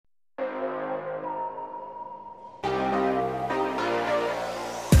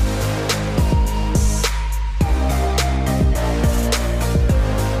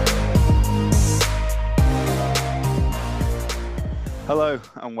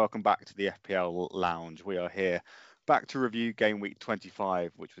and welcome back to the FPL Lounge. We are here back to review game week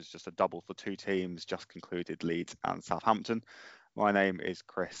 25, which was just a double for two teams, just concluded Leeds and Southampton. My name is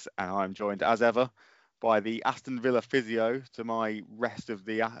Chris, and I'm joined as ever by the Aston Villa physio to my rest of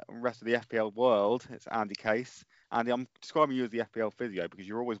the FPL world. It's Andy Case. Andy, I'm describing you as the FPL physio because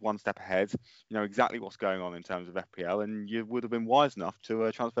you're always one step ahead. You know exactly what's going on in terms of FPL, and you would have been wise enough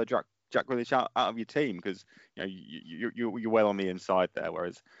to transfer Jack Grealish out of your team because you're well on the inside there,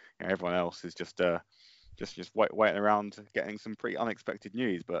 whereas everyone else is just waiting around getting some pretty unexpected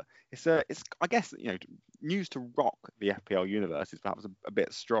news. But it's I guess news to rock the FPL universe is perhaps a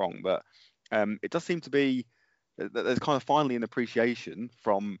bit strong, but it does seem to be that there's kind of finally an appreciation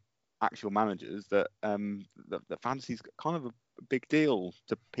from actual managers that that fantasy's kind of a big deal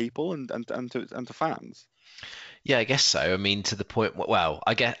to people and to fans. Yeah, I guess so. I mean, to the point. Well,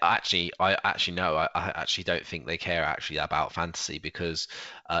 I actually no, I actually don't think they care actually about fantasy because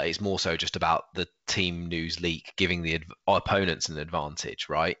it's more so just about the team news leak giving the opponents an advantage,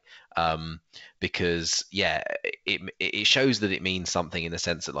 right? Because yeah, it shows that it means something in the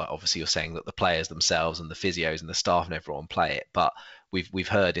sense that, like, obviously you're saying that the players themselves and the physios and the staff and everyone play it, but we've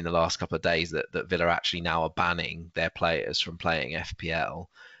heard in the last couple of days that Villa actually now are banning their players from playing FPL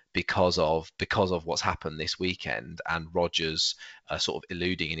because of what's happened this weekend, and Rodgers sort of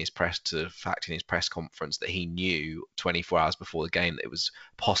alluding in his press conference that he knew 24 hours before the game that it was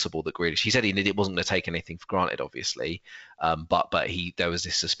possible that Grealish. He said he wasn't going to take anything for granted, obviously, but there was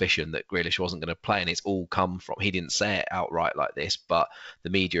this suspicion that Grealish wasn't going to play, and it's all come from. He didn't say it outright like this, but the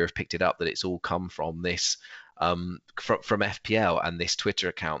media have picked it up that it's all come from this. From FPL and this Twitter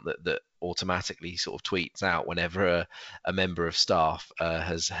account that automatically sort of tweets out whenever a member of staff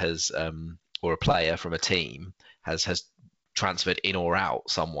has or a player from a team has transferred in or out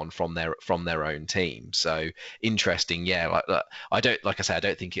someone from their own team. So interesting, yeah. I don't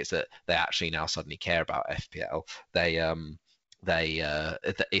think it's that they actually now suddenly care about FPL.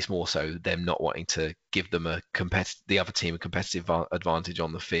 It's more so them not wanting to give them the other team a competitive advantage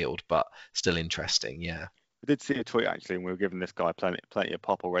on the field, but still interesting, yeah. I did see a tweet actually, and we were giving this guy plenty of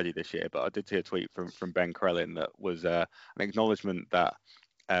pop already this year. But I did see a tweet from Ben Crellin that was an acknowledgement that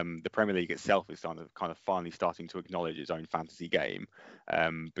the Premier League itself is kind of finally starting to acknowledge its own fantasy game,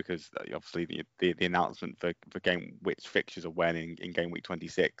 because obviously the announcement for game which fixtures are when in game week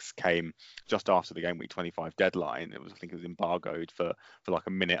 26 came just after the game week 25 deadline. I think it was embargoed for like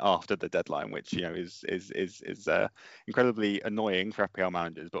a minute after the deadline, which is incredibly annoying for FPL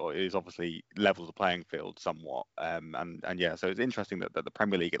managers, but it is obviously levels the playing field somewhat. And yeah, so it's interesting that the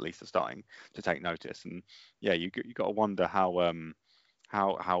Premier League at least are starting to take notice. And yeah, you got to wonder how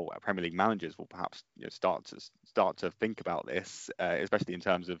Premier League managers will perhaps start to think about this, especially in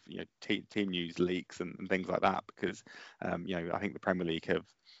terms of team news leaks and things like that, because I think the Premier League have,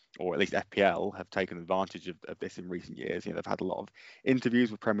 or at least FPL have taken advantage of this in recent years. They've had a lot of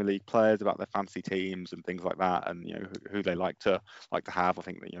interviews with Premier League players about their fantasy teams and things like that, and who they like to have. I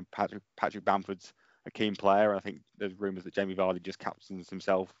think that Patrick Bamford's a keen player. I think there's rumours that Jamie Vardy just captains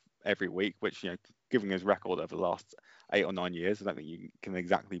himself every week, which given his record over the last 8 or 9 years, I don't think you can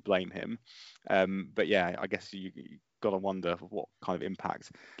exactly blame him. But yeah, I guess you got to wonder what kind of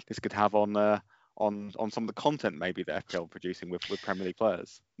impact this could have on some of the content maybe that FPL are producing with Premier League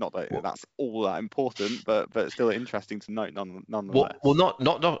players. Not that that's all that important, but still interesting to note nonetheless. Well,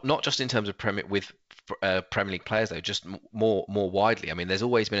 not just in terms of Premier League players though, just more widely. I mean, there's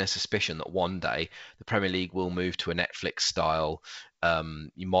always been a suspicion that one day the Premier League will move to a Netflix style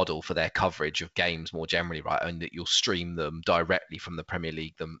model for their coverage of games more generally, right? And that you'll stream them directly from the Premier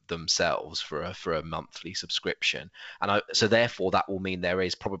League themselves for a monthly subscription. And so therefore that will mean there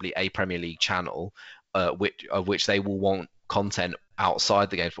is probably a Premier League channel which they will want content outside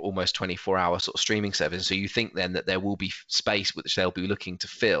the game for almost 24-hour sort of streaming service. So you think then that there will be space which they'll be looking to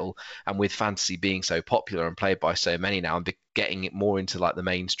fill, and with fantasy being so popular and played by so many now, and getting it more into like the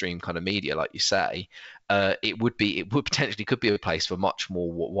mainstream kind of media, like you say, it potentially could be a place for much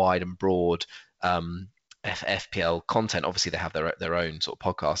more wide and broad FPL content. Obviously they have their own sort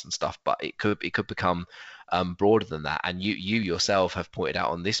of podcasts and stuff, but it could become broader than that. And you yourself have pointed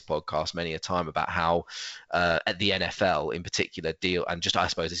out on this podcast many a time about how at the NFL in particular and just I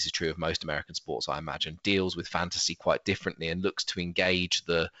suppose this is true of most American sports, I imagine, deals with fantasy quite differently and looks to engage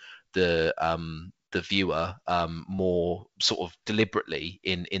the viewer more sort of deliberately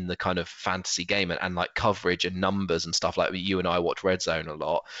in the kind of fantasy game and like coverage and numbers and stuff. Like you and I watch Red Zone a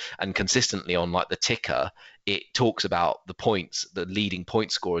lot, and consistently on like the ticker it talks about the points, the leading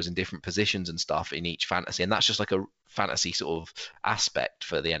point scorers in different positions and stuff in each fantasy, and that's just like a fantasy sort of aspect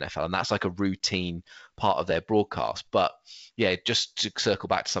for the NFL, and that's like a routine part of their broadcast. But yeah, just to circle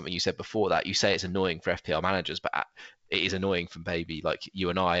back to something you said before, that you say it's annoying for FPL managers, but it is annoying for maybe like you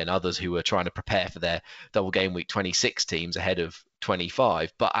and I and others who are trying to prepare for their double game week 26 teams ahead of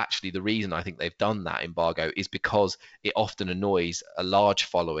 25. But actually, the reason I think they've done that embargo is because it often annoys a large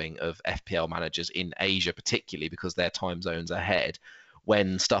following of FPL managers in Asia, particularly because their time zones are ahead,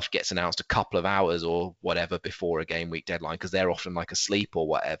 when stuff gets announced a couple of hours or whatever before a game week deadline, because they're often like asleep or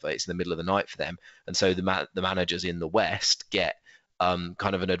whatever. It's in the middle of the night for them, and so the managers in the West get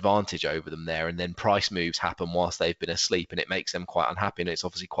kind of an advantage over them there, and then price moves happen whilst they've been asleep, and it makes them quite unhappy. And it's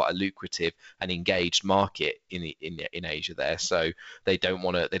obviously quite a lucrative and engaged market in Asia there, so they don't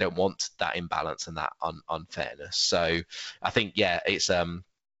want that imbalance and that unfairness. So I think it's an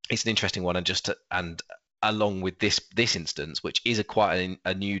interesting one, and along with this instance, which is quite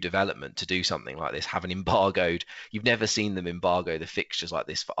a new development to do something like this, having embargoed. You've never seen them embargo the fixtures like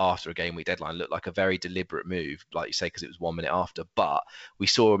this for after a game week deadline. Looked like a very deliberate move, like you say, because it was 1 minute after. But we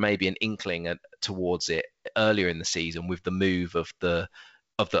saw maybe an inkling towards it earlier in the season with the move of the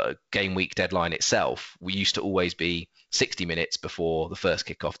game week deadline itself. We used to always be 60 minutes before the first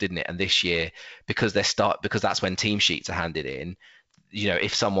kickoff, didn't it? And this year, because that's when team sheets are handed in,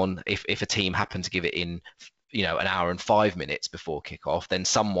 if a team happened to give it in, an hour and 5 minutes before kickoff, then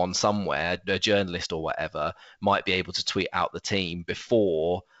someone somewhere, a journalist or whatever, might be able to tweet out the team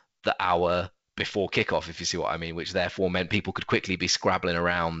before the hour before kickoff, if you see what I mean, which therefore meant people could quickly be scrabbling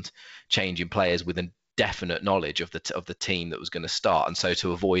around, changing players with a definite knowledge of the team that was going to start. And so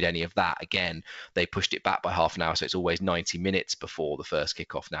to avoid any of that, again, they pushed it back by half an hour, so it's always 90 minutes before the first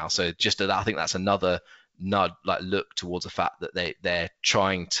kickoff now. So I think that's another nod, like look towards the fact that they're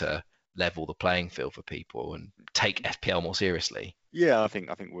trying to level the playing field for people and take FPL more seriously. Yeah, I think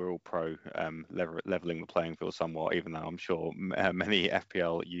we're all pro leveling the playing field somewhat, even though I'm sure many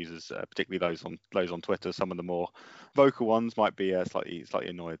FPL users, particularly those on Twitter, some of the more vocal ones might be slightly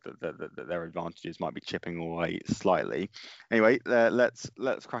annoyed that their advantages might be chipping away slightly. Anyway, let's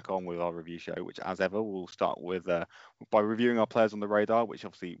crack on with our review show, which, as ever, we'll start with by reviewing our players on the radar, which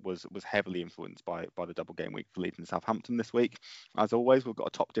obviously was heavily influenced by the double game week for Leeds and Southampton this week. As always, we've got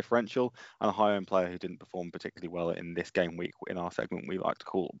a top differential and a high-owned player who didn't perform particularly well in this game week in our segment we like to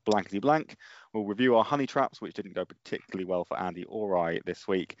call Blankety Blank. We'll review our honey traps, which didn't go particularly well for Andy or I this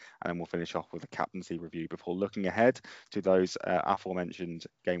week, and then we'll finish off with a captaincy review before looking ahead to those aforementioned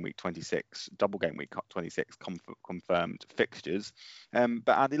game week 26, double game week 26 confirmed fixtures.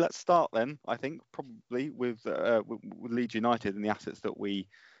 But Andy, let's start then, I think, probably with Leeds United and the assets that we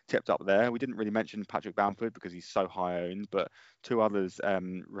tipped up there. We didn't really mention Patrick Bamford because he's so high owned, but two others,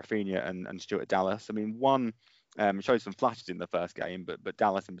 Rafinha and Stuart Dallas. I mean, one showed some flashes in the first game, but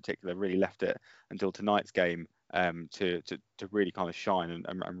Dallas in particular really left it until tonight's game to really kind of shine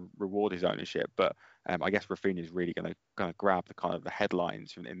and reward his ownership. But I guess Rafinha is really going to grab the kind of the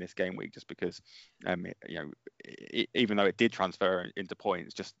headlines in this game week, just because even though it did transfer into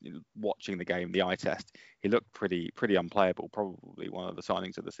points, just watching the game, the eye test, he looked pretty unplayable. Probably one of the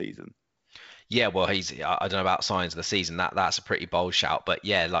signings of the season. Yeah, well, I don't know about signs of the season. That's a pretty bold shout, but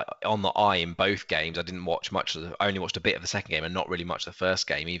yeah, like on the eye in both games, I didn't watch much I only watched a bit of the second game and not really much of the first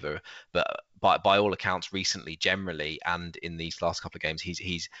game either. But by all accounts, recently, generally, and in these last couple of games,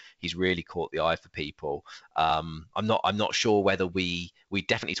 he's really caught the eye for people. I'm not sure whether we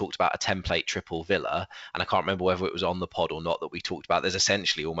definitely talked about a template triple Villa, and I can't remember whether it was on the pod or not that we talked about. There's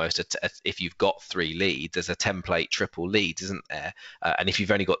essentially almost if you've got 3 leads, there's a template triple Leeds, isn't there? And if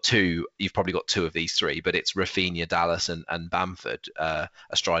you've only got 2, you've probably got 2 of these 3, but it's Rafinha, Dallas, and Bamford, a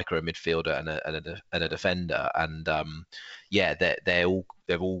striker, a midfielder, and a defender. And yeah, they've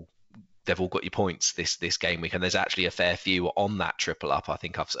all got your points this game week, and there's actually a fair few on that triple up. I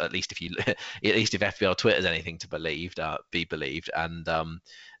think at least if FPL Twitter's anything to be believed, and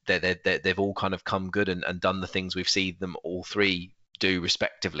they've all kind of come good and done the things we've seen them all 3 do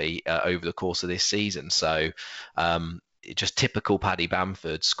respectively over the course of this season. So just typical Paddy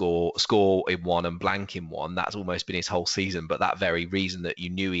Bamford, score in one and blank in one. That's almost been his whole season. But that very reason that you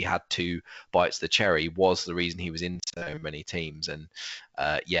knew he had 2 bites of the cherry was the reason he was in so many teams. And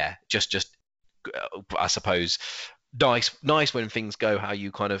just I suppose nice when things go how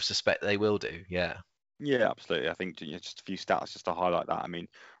you kind of suspect they will do. Yeah. Yeah, absolutely. I think just a few stats just to highlight that. I mean,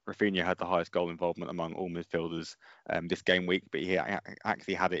 Rafinha had the highest goal involvement among all midfielders this game week, but he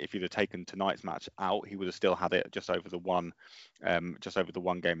actually had it. If you'd have taken tonight's match out, he would have still had it just over the one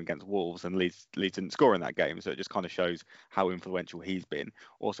game against Wolves, and Leeds didn't score in that game. So it just kind of shows how influential he's been.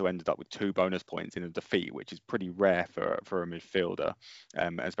 Also ended up with 2 bonus points in a defeat, which is pretty rare for a midfielder,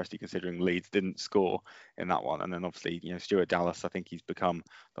 especially considering Leeds didn't score in that one. And then obviously, Stuart Dallas, I think he's become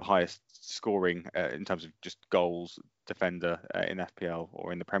the highest scoring in terms of just goals defender in FPL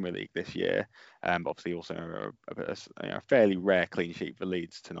or in the Premier League this year. Obviously, also a fairly rare clean sheet for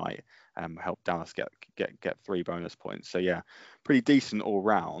Leeds tonight. Helped Dallas get 3 bonus points. So yeah, pretty decent all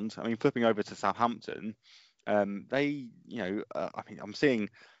round. I mean, flipping over to Southampton, they, I mean, I'm seeing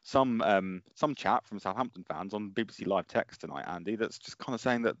some chat from Southampton fans on BBC Live Text tonight, Andy, that's just kind of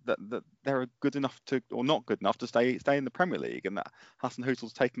saying that they're good enough to, or not good enough to stay in the Premier League, and that Hassan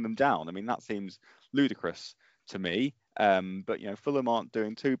Hüttel's taking them down. I mean, that seems ludicrous to me. But Fulham aren't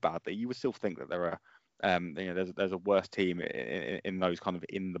doing too badly. You would still think that there are. There's a worse team in those kind of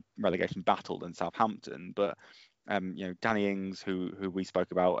in the relegation battle than Southampton, but Danny Ings, who we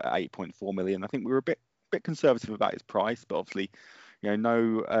spoke about at 8.4 million, I think we were a bit conservative about his price, but obviously,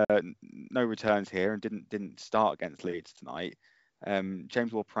 no returns here and didn't start against Leeds tonight.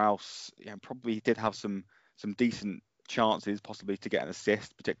 James Ward-Prowse, probably did have some decent chances possibly to get an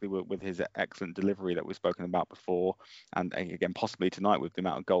assist, particularly with his excellent delivery that we've spoken about before, and again possibly tonight with the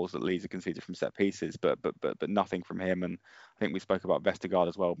amount of goals that Leeds have conceded from set pieces, but nothing from him. And I think we spoke about Vestergaard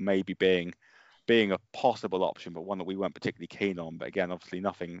as well, maybe being a possible option, but one that we weren't particularly keen on. But again, obviously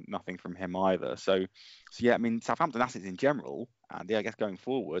nothing from him either. So yeah, I mean, Southampton assets in general, and I guess going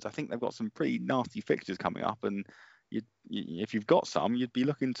forward, I think they've got some pretty nasty fixtures coming up, and if you've got some, you'd be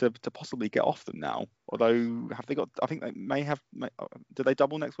looking to possibly get off them now. Although, have they got? I think they may have. Do they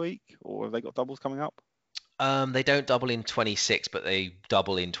double next week, or have they got doubles coming up? They don't double in 26, but they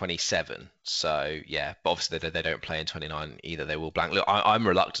double in 27. So yeah, but obviously they don't play in 29 either. They will blank. Look, I'm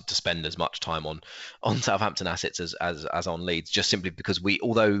reluctant to spend as much time on Southampton assets as on Leeds, just simply because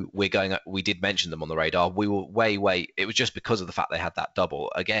although we did mention them on the radar, we were way. It was just because of the fact they had that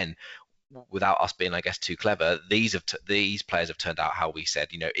double again. Without us being, I guess, too clever, these players have turned out how we said.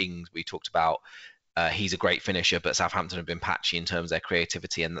 Ings, we talked about. He's a great finisher, but Southampton have been patchy in terms of their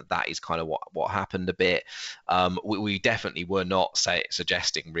creativity, and that is kind of what happened a bit. We definitely were not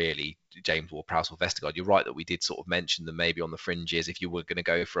suggesting really James Ward-Prowse or Vestergaard. You're right that we did sort of mention them maybe on the fringes if you were going to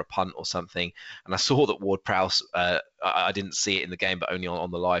go for a punt or something. And I saw that Ward-Prowse, I didn't see it in the game, but only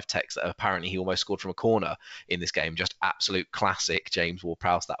on the live text, that apparently he almost scored from a corner in this game. Just absolute classic James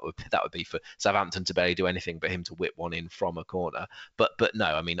Ward-Prowse. That would be for Southampton to barely do anything but him to whip one in from a corner. But no,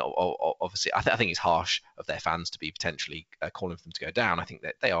 I mean, obviously, I think it's harsh of their fans to be potentially calling for them to go down. I think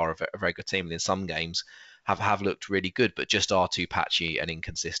that they are a very good team, and in some games have looked really good, but just are too patchy and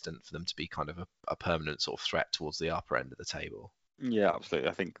inconsistent for them to be kind of a permanent sort of threat towards the upper end of the table. Yeah, absolutely.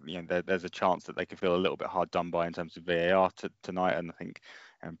 I think there's a chance that they could feel a little bit hard done by in terms of VAR tonight, and I think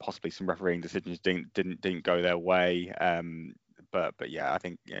possibly some refereeing decisions didn't go their way. But yeah, I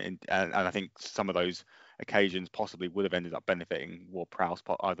think and I think some of those occasions possibly would have ended up benefiting Ward-Prowse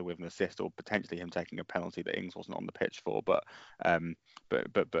either with an assist or potentially him taking a penalty that Ings wasn't on the pitch for. But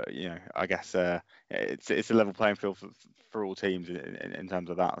I guess it's a level playing field for all teams in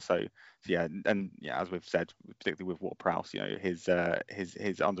terms of that. So yeah, and yeah, as we've said, particularly with Ward-Prowse, his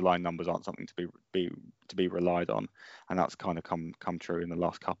underlying numbers aren't something to be relied on, and that's kind of come true in the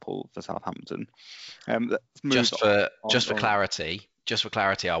last couple for Southampton. Just for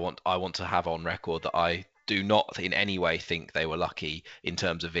clarity, I want to have on record that I do not in any way think they were lucky in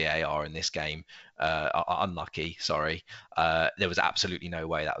terms of VAR in this game. Unlucky, sorry. There was absolutely no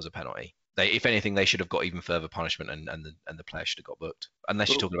way that was a penalty. If anything, they should have got even further punishment, and the player should have got booked. Unless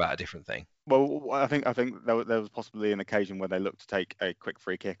you're talking about a different thing. Well, I think there was possibly an occasion where they looked to take a quick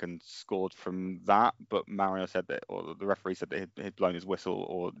free kick and scored from that, but Mario said that, or the referee said that he'd blown his whistle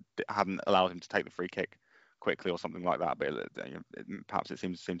or hadn't allowed him to take the free kick quickly or something like that. But perhaps it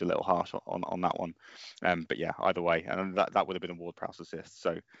seemed a little harsh on that one. But yeah, either way, and that would have been a Ward-Prowse assist.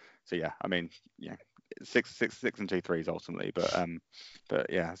 So yeah, I mean, yeah. 6 and 2 threes ultimately, but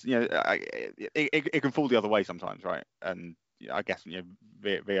yeah, it can fall the other way sometimes, right? And I guess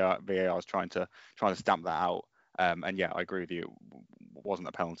VAR is trying to stamp that out. And yeah, I agree with you. It wasn't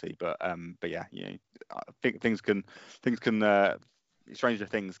a penalty, but yeah, I think things can stranger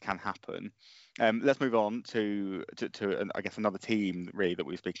things can happen. Let's move on to I guess another team really that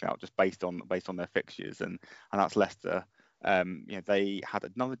we were speaking about just based on their fixtures, and that's Leicester. They had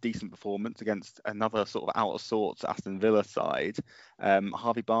another decent performance against another sort of out of sorts Aston Villa side.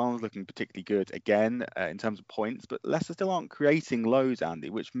 Harvey Barnes looking particularly good again in terms of points, but Leicester still aren't creating loads, Andy,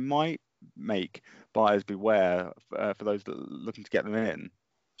 which might make buyers beware for those that are looking to get them in.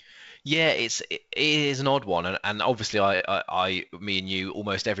 Yeah, it is an odd one, and obviously me and you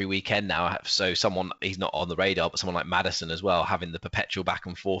almost every weekend now have, so someone, he's not on the radar, but someone like Maddison as well, having the perpetual back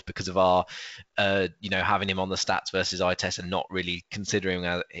and forth because of our having him on the stats versus eye test and not really considering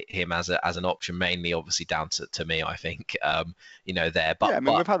him as an option, mainly obviously down to me, I think, there. But yeah, I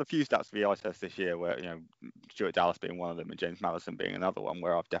mean, we've had a few stats for the eye test this year where Stuart Dallas being one of them and James Maddison being another one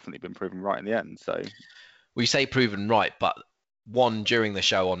where I've definitely been proven right in the end. So we say proven right, but one, during the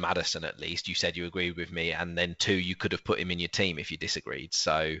show on Maddison, at least you said you agreed with me, and then two, you could have put him in your team if you disagreed.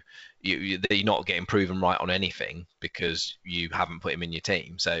 So you're not getting proven right on anything because you haven't put him in your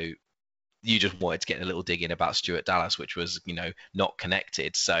team. So you just wanted to get a little dig in about Stuart Dallas, which was not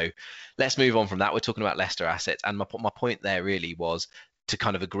connected. So let's move on from that. We're talking about Leicester assets, and my point there really was to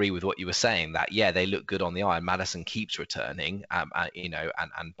kind of agree with what you were saying, that yeah, they look good on the eye, and Maddison keeps returning,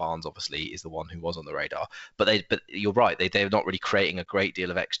 and Barnes obviously is the one who was on the radar, but you're right, they're not really creating a great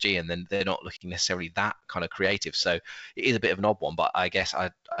deal of XG, and then they're not looking necessarily that kind of creative, so it is a bit of an odd one. But I guess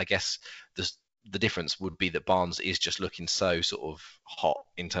the difference would be that Barnes is just looking so sort of hot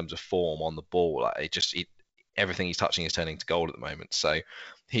in terms of form on the ball. Like everything he's touching is turning to gold at the moment, so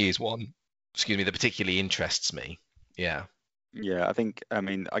he is one, that particularly interests me. Yeah. Yeah,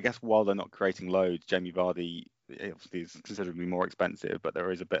 I guess while they're not creating loads, Jamie Vardy obviously is considerably more expensive, but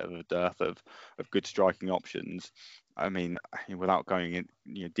there is a bit of a dearth of good striking options. I mean, without going in,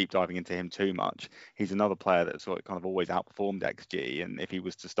 deep diving into him too much, he's another player that's sort of kind of always outperformed XG, and if he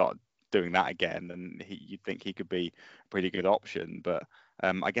was to start doing that again, then you'd think he could be a pretty good option. But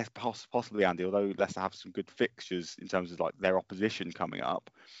I guess possibly, Andy, although Leicester have some good fixtures in terms of like their opposition coming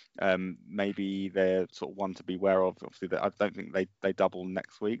up, maybe they're sort of one to be aware of. Obviously, I don't think they double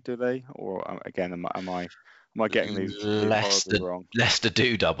next week, do they? Or again, am I getting these horribly wrong? Leicester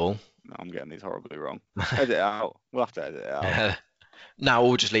do double. No, I'm getting these horribly wrong. Edit it out. We'll have to edit it out. No,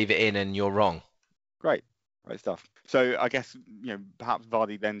 we'll just leave it in, and you're wrong. Great stuff. So I guess perhaps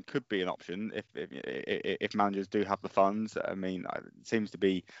Vardy then could be an option if managers do have the funds. I mean, it seems to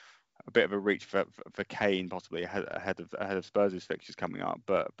be a bit of a reach for Kane possibly ahead of Spurs' fixtures coming up.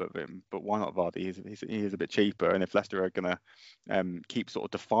 But why not Vardy? He is a bit cheaper, and if Leicester are going to keep sort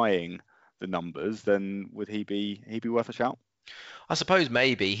of defying the numbers, then would he be worth a shout? I suppose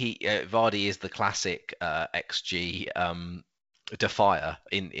maybe Vardy is the classic XG defier.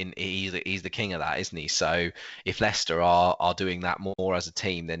 He's the king of that, isn't he? So if Leicester are doing that more as a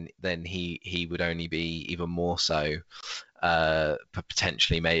team, then he would only be even more so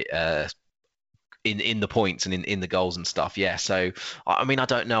potentially in the points and in the goals and stuff. Yeah. So I mean, I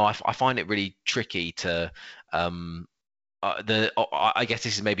don't know. I find it really tricky to I guess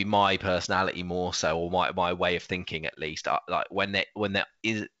this is maybe my personality more so, or my way of thinking at least. Like when there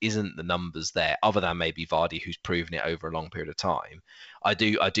isn't the numbers there, other than maybe Vardy, who's proven it over a long period of time, I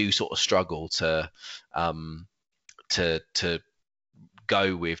do sort of struggle to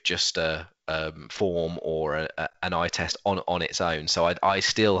go with just a form or an eye test on its own. So I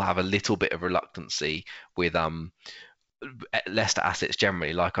still have a little bit of reluctancy with Leicester assets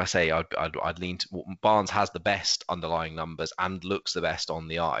generally. Like I say, I'd lean to Barnes has the best underlying numbers and looks the best on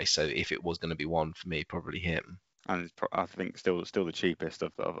the eye. So if it was going to be one for me, probably him. And I think still the cheapest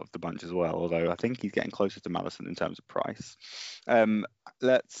of the bunch as well. Although I think he's getting closer to Maddison in terms of price.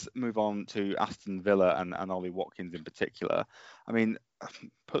 Let's move on to Aston Villa and Ollie Watkins in particular. I mean,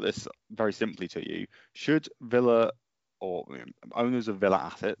 put this very simply to you: should Villa or owners of Villa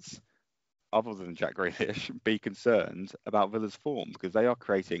assets, other than Jack Grealish, be concerned about Villa's form, because they are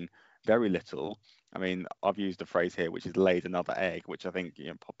creating very little? I mean, I've used a phrase here which is laid another egg, which I think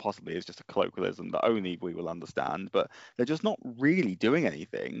possibly is just a colloquialism that only we will understand, but they're just not really doing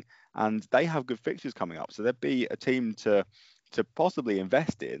anything, and they have good fixtures coming up, so there'd be a team to possibly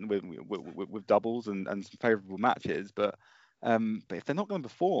invest in with doubles and some favourable matches, but if they're not going to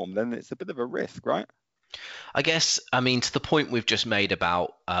perform, then it's a bit of a risk, right? I guess, I mean, to the point we've just made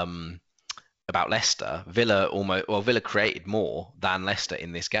about Leicester, Villa created more than Leicester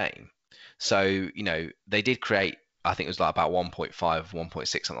in this game. So, they did create, I think it was like about 1.5, 1.6,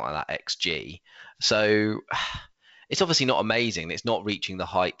 something like that, XG. So it's obviously not amazing. It's not reaching the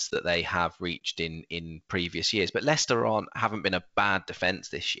heights that they have reached in previous years. But Leicester haven't been a bad defence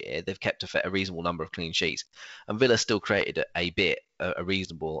this year. They've kept a reasonable number of clean sheets, and Villa still created a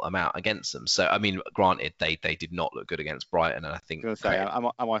reasonable amount against them. So I mean, granted, they did not look good against Brighton, and I think. I was going to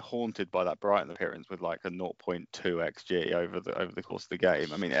say, am I haunted by that Brighton appearance with like a 0.2 xg over the course of the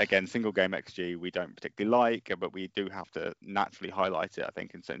game? I mean, again, single game xg we don't particularly like, but we do have to naturally highlight it, I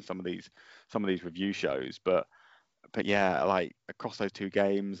think, in some of these review shows. But yeah, like across those two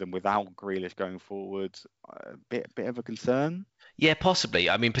games and without Grealish going forward, a bit of a concern. Yeah, possibly.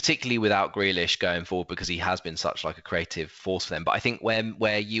 I mean, particularly without Grealish going forward because he has been such like a creative force for them. But I think where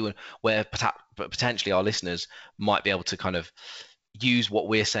potentially our listeners might be able to kind of use what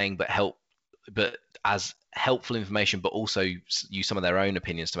we're saying, but as helpful information, but also use some of their own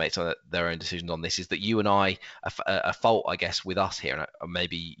opinions to make some of their own decisions on this, is that you and I, a fault, I guess, with us here, and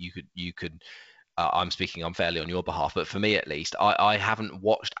maybe you could I'm speaking unfairly on your behalf, but for me at least, I haven't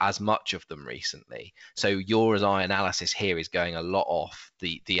watched as much of them recently. So your as I analysis here is going a lot off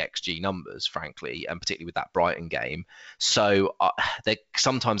the XG numbers, frankly, and particularly with that Brighton game. So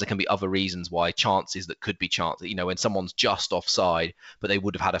sometimes there can be other reasons why chances that could be chances. You know, when someone's just offside, but they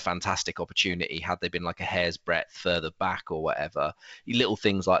would have had a fantastic opportunity had they been like a hair's breadth further back or whatever. Little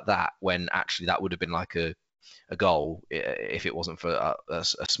things like that, when actually that would have been like a goal if it wasn't for a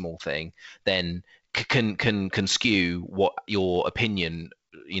small thing, then can skew what your opinion,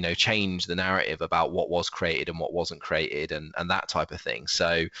 you know, change the narrative about what was created and what wasn't created, and that type of thing.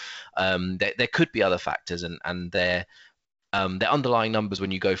 So there could be other factors, and their underlying numbers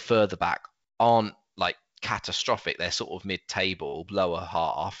when you go further back aren't like catastrophic. They're sort of mid-table, lower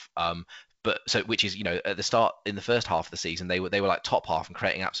half. But so, which is, you know, at the start in the first half of the season, they were like top half and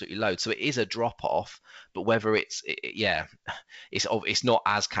creating absolutely loads. So it is a drop off, but whether it's not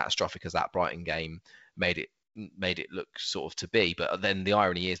as catastrophic as that Brighton game made it look sort of to be. But then the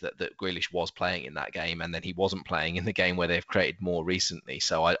irony is that Grealish was playing in that game, and then he wasn't playing in the game where they've created more recently.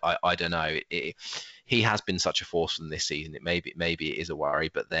 So I don't know. He has been such a force from this season. Maybe it is a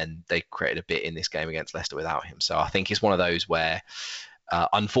worry, but then they created a bit in this game against Leicester without him. So I think it's one of those where.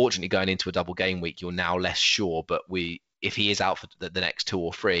 Unfortunately, going into a double game week, you're now less sure. But if he is out for the next 2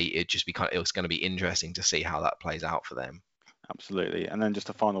 or 3, it's going to be interesting to see how that plays out for them. Absolutely. And then just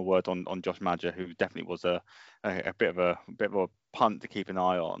a final word on Josh Maja, who definitely was a bit of a punt to keep an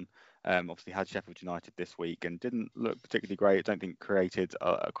eye on. Obviously had Sheffield United this week and didn't look particularly great. I don't think created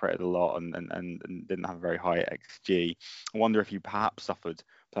a lot and didn't have a very high XG. I wonder if you perhaps suffered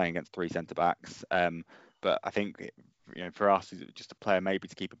playing against 3 centre backs. But I think, you know, for us, he's just a player maybe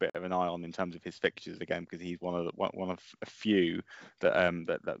to keep a bit of an eye on in terms of his fixtures again, because he's one of a few that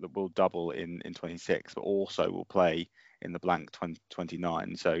will double in 26, but also will play in the blank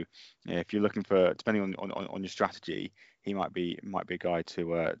 29. So, you know, if you're looking for, depending on your strategy, he might be a guy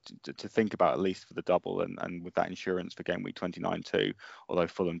to think about, at least for the double, and with that insurance for game week 29 too. Although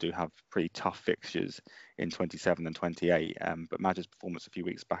Fulham do have pretty tough fixtures in 27 and 28, but Maja's performance a few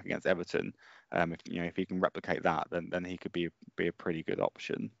weeks back against Everton, if he can replicate that, then he could be a pretty good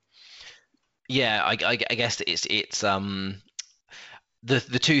option. Yeah, I guess it's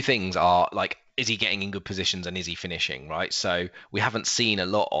the two things are like, is he getting in good positions and is he finishing, right? So we haven't seen a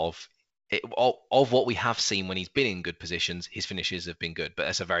lot of what we have seen when he's been in good positions. His finishes have been good, but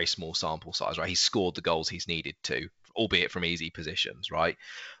it's a very small sample size, right? He's scored the goals he's needed to, albeit from easy positions, right?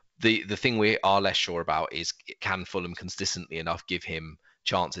 The thing we are less sure about is, can Fulham consistently enough give him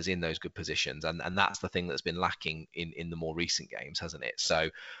chances in those good positions, and that's the thing that's been lacking in the more recent games, hasn't it? So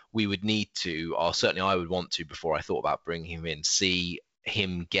we would need to, or certainly I would want to, before I thought about bringing him in, see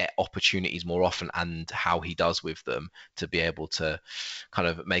him get opportunities more often and how he does with them, to be able to kind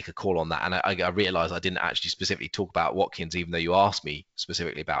of make a call on that. And I realized I didn't actually specifically talk about Watkins, even though you asked me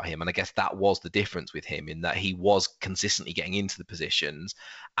specifically about him. And I guess that was the difference with him, in that he was consistently getting into the positions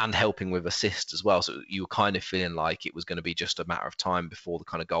and helping with assists as well. So you were kind of feeling like it was going to be just a matter of time before the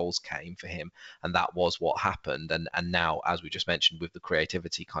kind of goals came for him, and that was what happened. And now, as we just mentioned, with the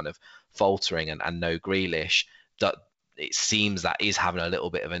creativity kind of faltering and no Grealish, that it seems that is having a little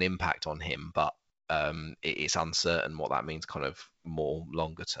bit of an impact on him, but it's uncertain what that means kind of more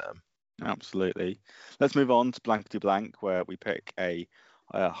longer term. Absolutely. Let's move on to blankety blank, where we pick a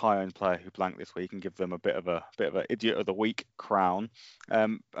high-owned player who blanked this week and give them a bit of a idiot of the week crown. I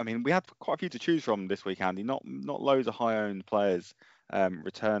mean, we had quite a few to choose from this week, Andy. Not loads of high-owned players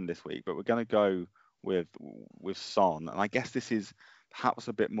returned this week, but we're going to go with Son, and I guess this is perhaps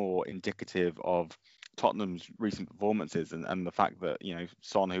a bit more indicative of Tottenham's recent performances and the fact that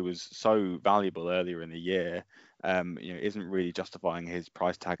Son, who was so valuable earlier in the year, isn't really justifying his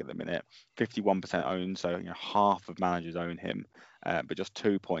price tag at the minute. 51% owned, so half of managers own him, but just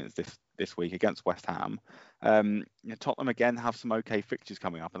 2 points this week against West Ham. Tottenham again have some okay fixtures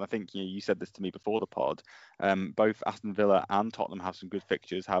coming up, and I think you said this to me before the pod. Both Aston Villa and Tottenham have some good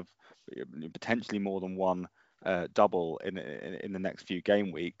fixtures, have potentially more than one double in the next few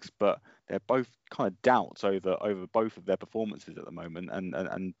game weeks, but they're both kind of doubts over both of their performances at the moment,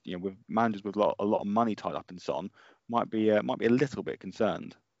 and with managers with a lot of money tied up in Son, might be a little bit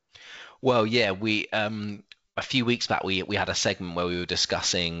concerned. Well, yeah, we a few weeks back we had a segment where we were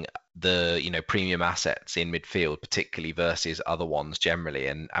discussing the premium assets in midfield, particularly versus other ones generally,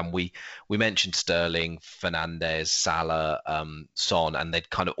 and we mentioned Sterling, Fernandes, Salah, Son, and they'd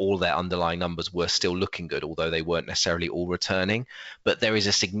kind of all their underlying numbers were still looking good, although they weren't necessarily all returning. But there is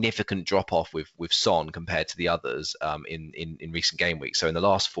a significant drop off with Son compared to the others in recent game weeks. So in the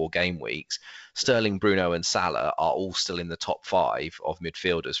last 4 game weeks, Sterling, Bruno, and Salah are all still in the top 5 of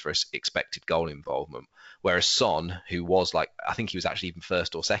midfielders for expected goal involvement. Whereas Son, who was I think he was actually even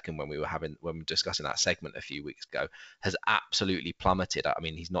first or second when we were discussing that segment a few weeks ago, has absolutely plummeted. I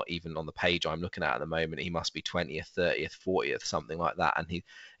mean, he's not even on the page I'm looking at the moment. He must be 20th, 30th, 40th, something like that. And his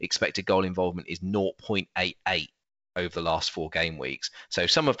expected goal involvement is 0.88 over the last 4 game weeks. So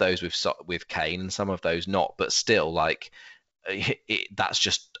some of those with Kane and some of those not, but still that's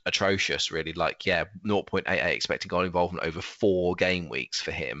just atrocious, really. 0.88 expected goal involvement over 4 game weeks for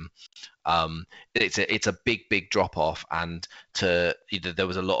him. It's a big drop off, and there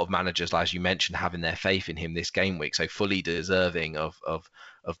was a lot of managers, as you mentioned, having their faith in him this game week, so fully deserving of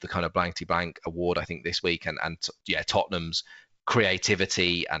the kind of blankety blank award, I think, this week. And Tottenham's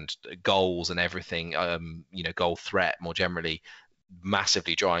creativity and goals and everything, goal threat more generally,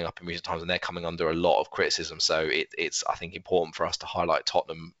 massively drying up in recent times, and they're coming under a lot of criticism. So it's I think important for us to highlight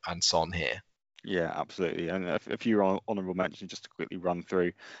Tottenham and Son here. Yeah, absolutely. And a few honourable mentions just to quickly run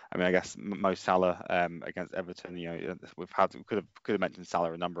through. I mean, I guess Mo Salah against Everton. We could have mentioned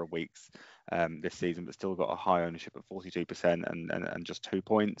Salah a number of weeks this season, but still got a high ownership at 42% and just 2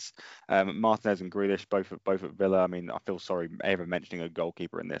 points. Martinez and Grealish both at Villa. I mean, I feel sorry ever mentioning a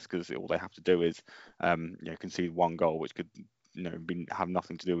goalkeeper in this, because all they have to do is concede 1 goal, which could have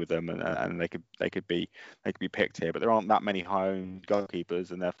nothing to do with them, and they could be picked here. But there aren't that many high-owned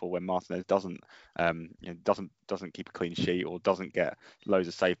goalkeepers, and therefore when Martinez doesn't keep a clean sheet, or doesn't get loads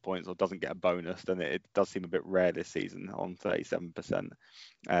of save points, or doesn't get a bonus, then it does seem a bit rare this season on 37%.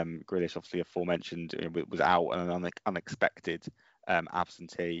 Grealish, obviously aforementioned, was out and an unexpected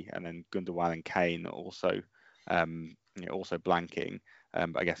absentee, and then Gundogan and Kane also blanking.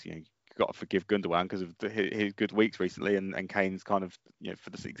 But I guess got to forgive Gundogan because of his good weeks recently, and Kane's kind of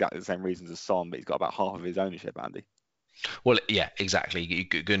for exactly the same reasons as Son, but he's got about half of his ownership, Andy. Well, yeah, exactly.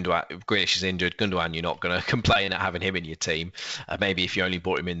 Gundogan, if Grealish is injured, Gundogan, you're not going to complain at having him in your team. Maybe if you only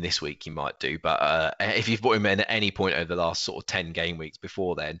brought him in this week, you might do. But if you've brought him in at any point over the last sort of 10 game weeks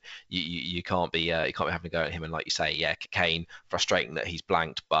before then, you can't be having to go at him. And like you say, yeah, Kane, frustrating that he's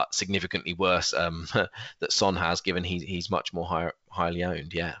blanked, but significantly worse that Son has, given he's much more highly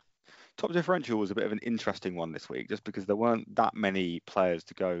owned. Yeah. Top differential was a bit of an interesting one this week, just because there weren't that many players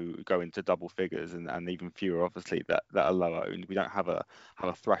to go into double figures, and even fewer, obviously, that are low owned. We don't have a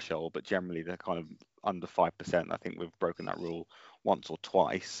threshold, but generally they're kind of under 5%. I think we've broken that rule once or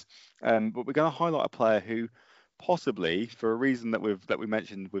twice. But we're going to highlight a player who possibly, for a reason that we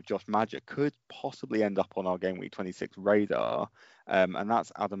mentioned with Josh Magic, could possibly end up on our game week 26 radar, and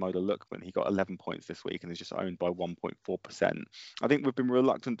that's Ademola Lookman. He got 11 points this week and is just owned by 1.4%. I think we've been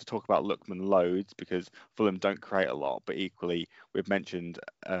reluctant to talk about Lookman loads because Fulham don't create a lot, but equally we've mentioned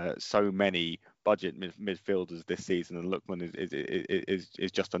so many budget midfielders this season, and Lookman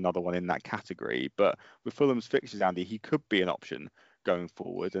is just another one in that category. But with Fulham's fixtures, Andy, he could be an option going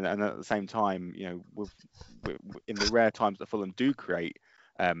forward, and at the same time, in the rare times that Fulham do create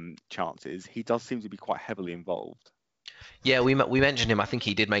chances, he does seem to be quite heavily involved. Yeah, we mentioned him. I think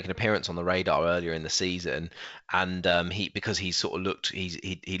he did make an appearance on the radar earlier in the season, and because he sort of looked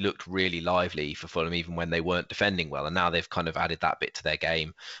he looked really lively for Fulham even when they weren't defending well, and now they've kind of added that bit to their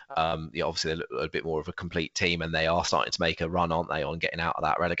game. Obviously they look a bit more of a complete team, and they are starting to make a run, aren't they, on getting out of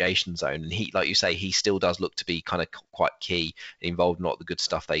that relegation zone? And he, like you say, he still does look to be kind of quite key, involved in a lot of the good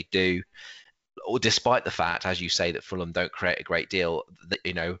stuff they do. or despite the fact, as you say, that Fulham don't create a great deal,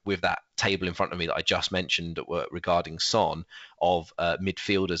 that, with that table in front of me that I just mentioned regarding Son of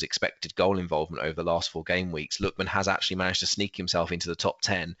midfielders' expected goal involvement over the last 4 game weeks, Lookman has actually managed to sneak himself into the top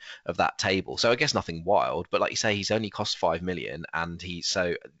 10 of that table. So I guess nothing wild, but like you say, he's only cost 5 million, and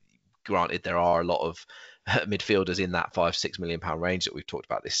granted, there are a lot of midfielders in that £5-6 million range that we've talked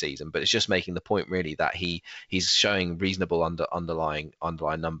about this season, but it's just making the point really that he's showing reasonable underlying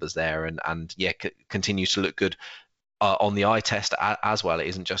numbers there, and continues to look good on the eye test as well. It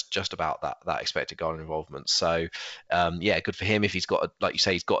isn't just about that expected goal involvement. So good for him if he's got like you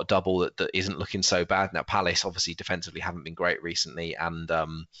say, he's got a double that isn't looking so bad. Now Palace obviously defensively haven't been great recently, and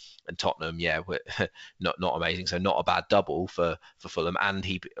Tottenham, we're not amazing. So not a bad double for Fulham. And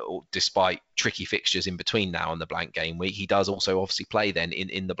he, despite tricky fixtures in between now and the blank game week, he does also obviously play then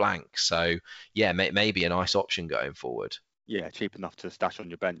in the blank. So maybe a nice option going forward. Yeah, cheap enough to stash on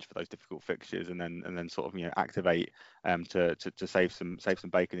your bench for those difficult fixtures, and then sort of activate to save some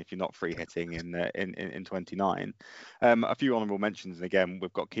bacon if you're not free hitting in 29. A few honourable mentions, and again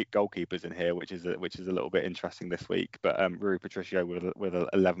we've got goalkeepers in here, which is a little bit interesting this week. But Rui Patricio with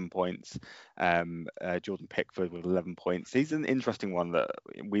 11 points, Jordan Pickford with 11 points. He's an interesting one that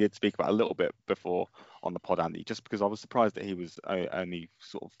we did speak about a little bit before on the pod, Andy, just because I was surprised that he was only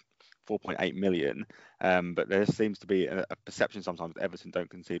sort of 4.8 million, but there seems to be a perception sometimes that Everton don't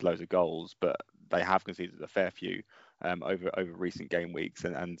concede loads of goals, but they have conceded a fair few over recent game weeks,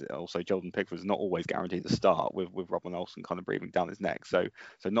 and also Jordan Pickford is not always guaranteed to start with Robin Olsen kind of breathing down his neck, so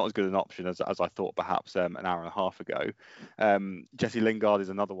not as good an option as I thought perhaps an hour and a half ago. Jesse Lingard is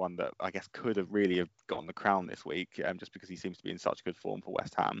another one that I guess could have really gotten the crown this week, just because he seems to be in such good form for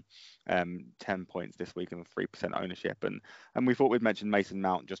West Ham. 10 points this week and 3% ownership, and we thought we'd mention Mason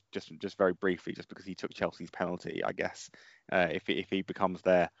Mount just very briefly, just because he took Chelsea's penalty. I guess if he becomes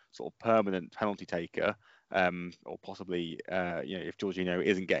their sort of permanent penalty taker, or possibly if Jorginho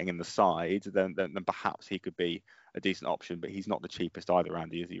isn't getting in the side, then perhaps he could be a decent option. But he's not the cheapest either,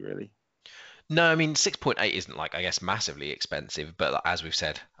 Andy, is he really? No, I mean 6.8 isn't I guess massively expensive, but as we've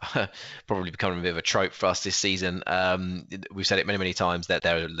said, probably becoming a bit of a trope for us this season. We've said it many times that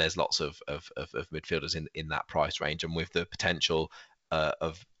there's lots of midfielders in that price range, and with the potential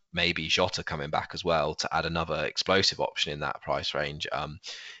of maybe Jota coming back as well to add another explosive option in that price range.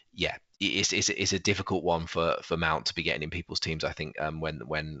 It's a difficult one for Mount to be getting in people's teams, I think,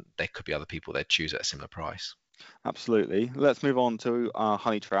 when there could be other people they'd choose at a similar price. Absolutely. Let's move on to our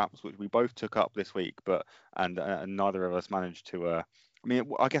honey traps, which we both took up this week, but neither of us managed to.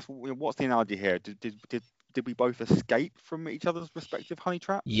 I guess what's the analogy here? Did we both escape from each other's respective honey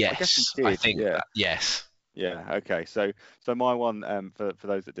traps? Yes, I guess we did. I think yes. Yeah. Okay. So my one, for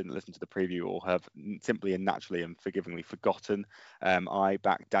those that didn't listen to the preview or have simply and naturally and forgivingly forgotten, I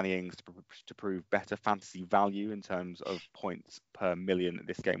backed Danny Ings to prove better fantasy value in terms of points per million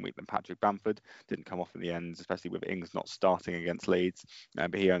this game week than Patrick Bamford. Didn't come off in the end, especially with Ings not starting against Leeds,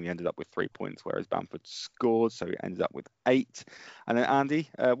 but he only ended up with 3 points, whereas Bamford scored, so he ended up with 8. And then Andy,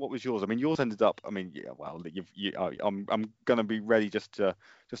 what was yours? I mean, yours ended up. I'm going to be ready just to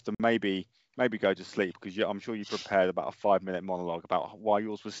maybe go to sleep, because I'm sure you prepared about a 5-minute monologue about why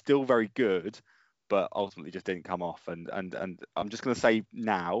yours was still very good, but ultimately just didn't come off. And I'm just going to say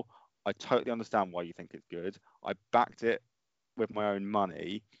now, I totally understand why you think it's good. I backed it with my own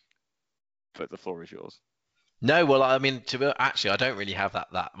money, but the floor is yours. No, well, I mean, I don't really have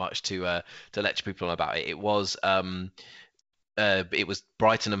that much to lecture people on about it. It was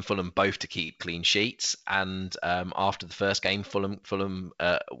Brighton and Fulham both to keep clean sheets, and after the first game, Fulham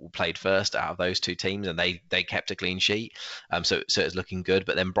played first out of those two teams, and they kept a clean sheet, so it's looking good.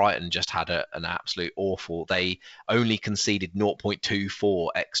 But then Brighton just had an absolute awful. They only conceded 0.24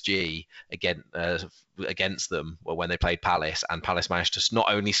 xG against them when they played Palace, and Palace managed to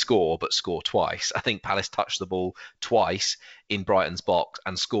not only score but score twice. I think Palace touched the ball twice in Brighton's box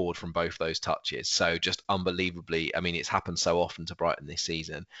and scored from both those touches. So just unbelievably, I mean, it's happened so often to Brighton this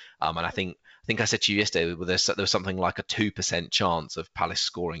season. And I think I said to you yesterday, there was something like a 2% chance of Palace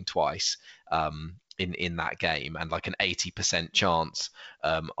scoring twice in that game, and like an 80% chance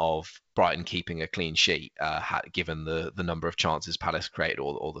of Brighton keeping a clean sheet, given the number of chances Palace created,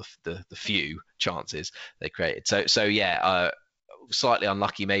 or the few chances they created. So slightly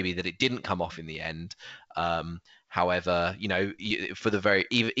unlucky maybe that it didn't come off in the end. However, for the very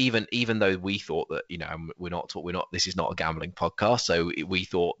even though we thought that we're not this is not a gambling podcast, so we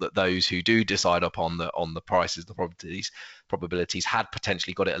thought that those who do decide upon the prices, the probabilities had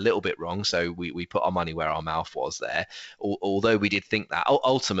potentially got it a little bit wrong. So we put our money where our mouth was there. Although we did think that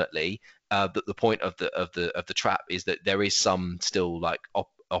ultimately the point of the trap is that there is some still like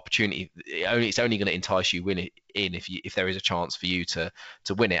opportunity. It's only going to entice you if there is a chance for you to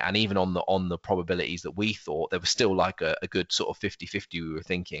win it. And even on the probabilities that we thought, there was still like a good sort of 50-50 we were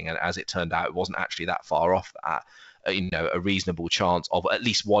thinking, and as it turned out, it wasn't actually that far off that. A reasonable chance of at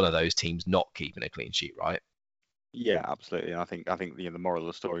least one of those teams not keeping a clean sheet, right? Yeah, absolutely. And I think the moral of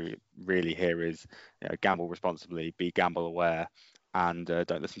the story really here is, gamble responsibly, be gamble aware, and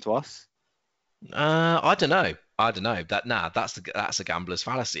don't listen to us. I don't know. That's a gambler's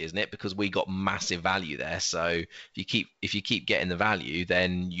fallacy, isn't it? Because we got massive value there. So if you keep getting the value,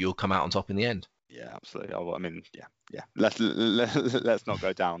 then you'll come out on top in the end. Yeah, absolutely. I mean, yeah. Let's not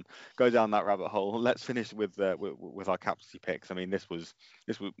go down that rabbit hole. Let's finish with our captaincy picks. I mean, this was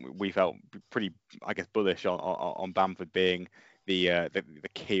we felt pretty, I guess, bullish on Bamford being the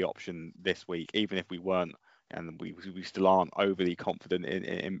key option this week, even if we weren't. And we still aren't overly confident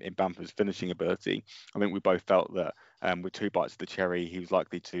in Bamford's finishing ability. I think we both felt that with 2 bites of the cherry, he was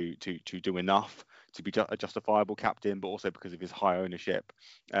likely to do enough to be a justifiable captain, but also because of his high ownership.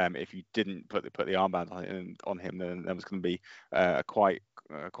 If you didn't put the armband on him, then there was going to be quite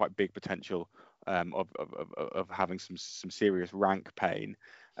big potential of having some serious rank pain.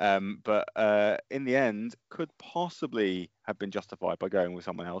 But in the end, could possibly have been justified by going with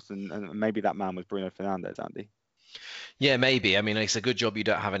someone else, and maybe that man was Bruno Fernandes, Andy. Yeah, maybe. I mean, it's a good job you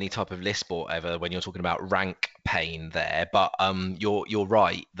don't have any type of list sport ever when you're talking about rank pain there. But you're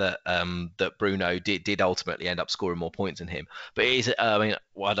right that that Bruno did ultimately end up scoring more points than him. But it is, I mean,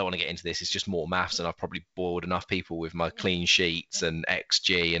 well, I don't want to get into this. It's just more maths, and I've probably bored enough people with my clean sheets and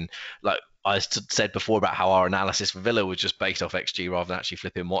XG, and like I said before about how our analysis for Villa was just based off XG rather than actually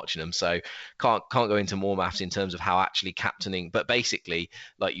flipping watching them. So can't go into more maths in terms of how actually captaining. But basically,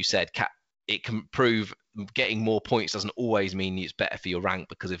 like you said, it can prove getting more points doesn't always mean it's better for your rank,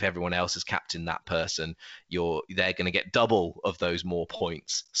 because if everyone else is captain that person, they're going to get double of those more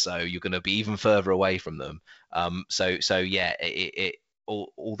points, so you're going to be even further away from them. So yeah,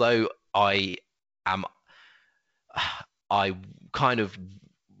 although I kind of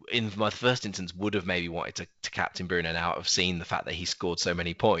in my first instance would have maybe wanted to captain Bruno now I've seen the fact that he scored so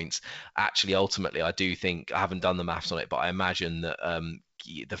many points. Actually, ultimately, I do think, I haven't done the maths on it, but I imagine that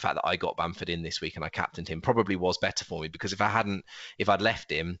the fact that I got Bamford in this week and I captained him probably was better for me, because if I'd left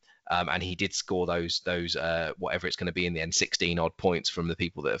him and he did score those whatever it's going to be in the end, 16 odd points from the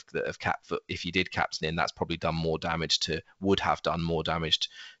people that have capped, if you did captain him, that's probably would have done more damage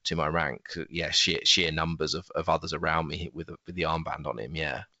to my rank. Yeah, sheer numbers of others around me with the armband on him.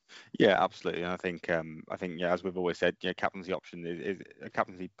 Yeah, absolutely. And I think yeah, as we've always said, captaincy option is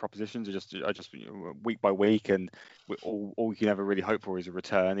captaincy propositions are just week by week, and all you can ever really hope for is a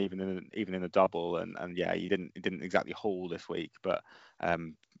return, even in a double. And yeah, he didn't exactly haul this week, but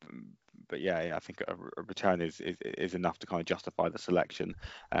yeah, I think a return is enough to kind of justify the selection.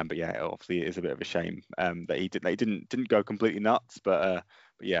 But yeah, obviously it is a bit of a shame that he didn't go completely nuts, but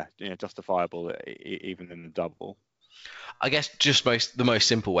yeah, justifiable even in the double. I guess just the most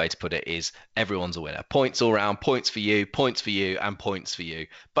simple way to put it is everyone's a winner. Points all round, points for you, and points for you.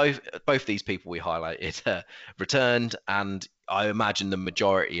 Both these people we highlighted returned, and I imagine the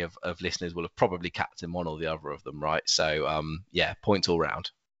majority of listeners will have probably captained one or the other of them, right? So yeah, points all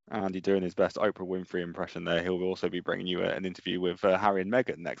round. Andy doing his best Oprah Winfrey impression there. He'll also be bringing you an interview with Harry and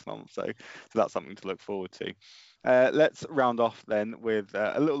Meghan next month, so that's something to look forward to. Let's round off then with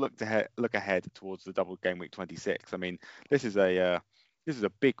a little look ahead towards the double game week 26. I mean, this is a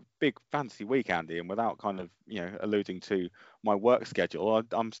big fantasy week, Andy, and without kind of alluding to my work schedule,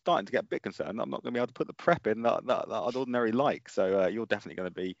 I'm starting to get a bit concerned. I'm not going to be able to put the prep in that I'd ordinarily like. So you're definitely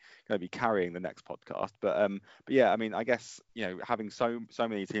going to be carrying the next podcast. But yeah, I mean, I guess having so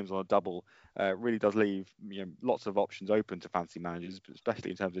many teams on a double really does leave lots of options open to fantasy managers,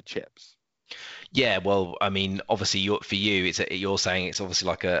 especially in terms of chips. Yeah, well, I mean, obviously, you're saying it's obviously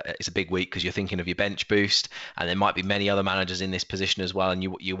like it's a big week because you're thinking of your bench boost, and there might be many other managers in this position as well, and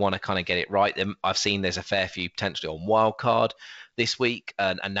you want to kind of get it right. Then I've seen there's a fair few potentially on wildcard this week,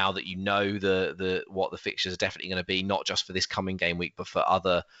 and now that you know what the fixtures are definitely going to be, not just for this coming game week, but for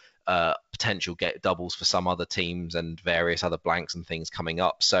other potential get doubles for some other teams and various other blanks and things coming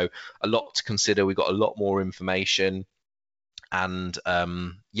up. So a lot to consider. We've got a lot more information. And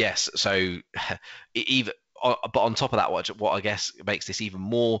yes, so even but on top of that, what I guess makes this even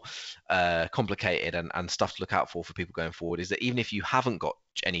more complicated and stuff to look out for people going forward is that even if you haven't got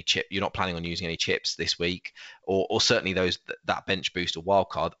any chip, you're not planning on using any chips this week, or certainly that bench boost or wild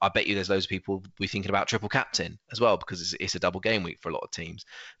card, I bet you there's loads of people be thinking about triple captain as well, because it's a double game week for a lot of teams.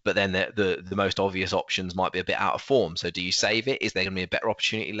 But then the most obvious options might be a bit out of form. So do you save it? Is there going to be a better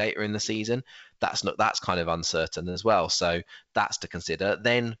opportunity later in the season? that's kind of uncertain as well. So that's to consider.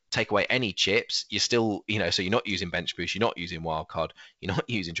 Then take away any chips. You're still, so you're not using bench boost, you're not using wildcard, you're not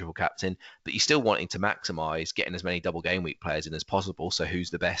using triple captain, but you're still wanting to maximise getting as many double game week players in as possible. So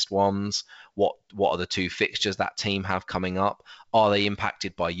who's the best ones? What are the two fixtures that team have coming up? Are they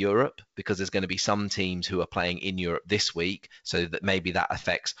impacted by Europe? Because there's going to be some teams who are playing in Europe this week, so that maybe that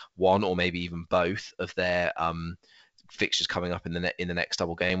affects one or maybe even both of their fixtures coming up in the next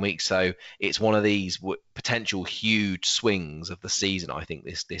double game week. So it's one of these potential huge swings of the season. I think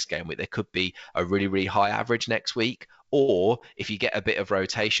this game week there could be a really, really high average next week, or if you get a bit of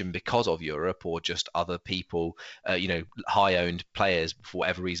rotation because of Europe or just other people, high owned players for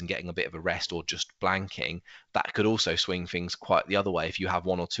whatever reason getting a bit of a rest or just blanking, that could also swing things quite the other way if you have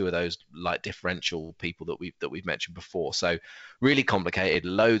one or two of those like differential people that we've mentioned before. So really complicated,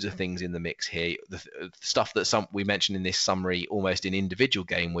 loads of things in the mix here. The stuff that we mentioned in this summary almost in individual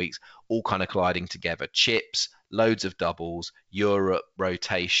game weeks, all kind of colliding together. Chips, loads of doubles, Europe,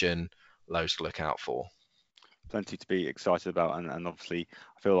 rotation, loads to look out for. Plenty to be excited about, and obviously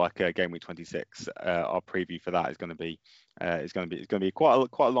I feel like game week 26, our preview for that is going to be quite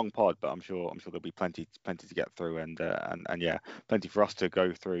a long pod, but I'm sure there'll be plenty to get through, and yeah, plenty for us to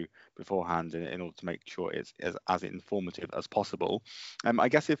go through beforehand in order to make sure it's as informative as possible. I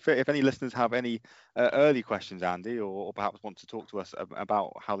guess if any listeners have any early questions, Andy, or perhaps want to talk to us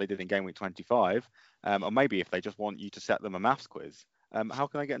about how they did in game week 25, or maybe if they just want you to set them a maths quiz, how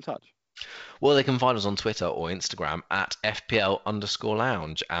can I get in touch? Well, they can find us on Twitter or Instagram at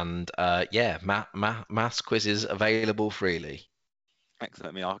FPL_lounge. And maths quizzes available freely.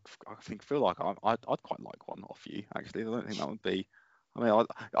 Excellent. I mean, I feel like I'd quite like one off you, actually. I don't think that would be. I mean,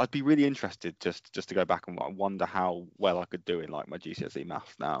 I'd be really interested just to go back and wonder how well I could do in like my GCSE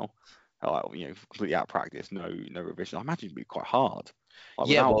maths now. Like, completely out of practice, no revision. I imagine it'd be quite hard. Like,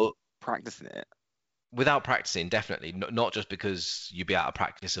 without practicing it. Without practicing, definitely not just because you'd be out of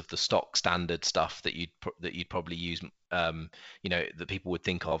practice of the stock standard stuff that you'd probably use, that people would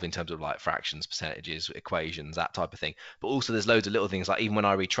think of in terms of like fractions, percentages, equations, that type of thing. But also there's loads of little things like even when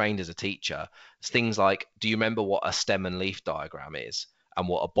I retrained as a teacher, things like, do you remember what a stem and leaf diagram is? And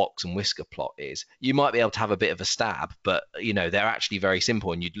what a box and whisker plot is? You might be able to have a bit of a stab, but they're actually very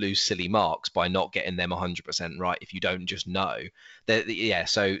simple, and you'd lose silly marks by not getting them 100% right if you don't just know.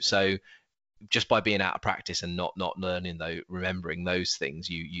 So just by being out of practice and not learning remembering those things,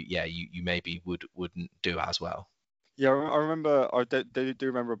 you maybe wouldn't do as well. Yeah, I remember. I do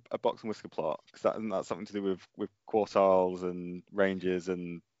remember a box and whisker plot, because that's something to do with quartiles and ranges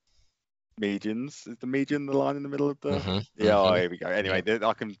and medians. Is the median the line in the middle of the? Here we go. Anyway,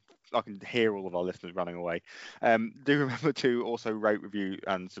 I can hear all of our listeners running away. Do remember to also rate, review,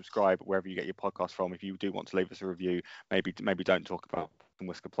 and subscribe wherever you get your podcast from. If you do want to leave us a review, maybe don't talk about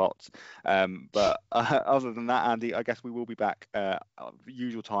whisker plots. But other than that, Andy, I guess we will be back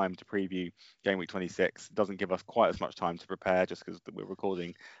usual time to preview game week 26. Doesn't give us quite as much time to prepare, just because we're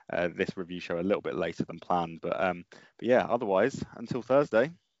recording this review show a little bit later than planned. But yeah, otherwise, until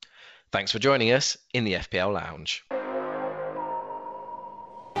Thursday. Thanks for joining us in the FPL Lounge.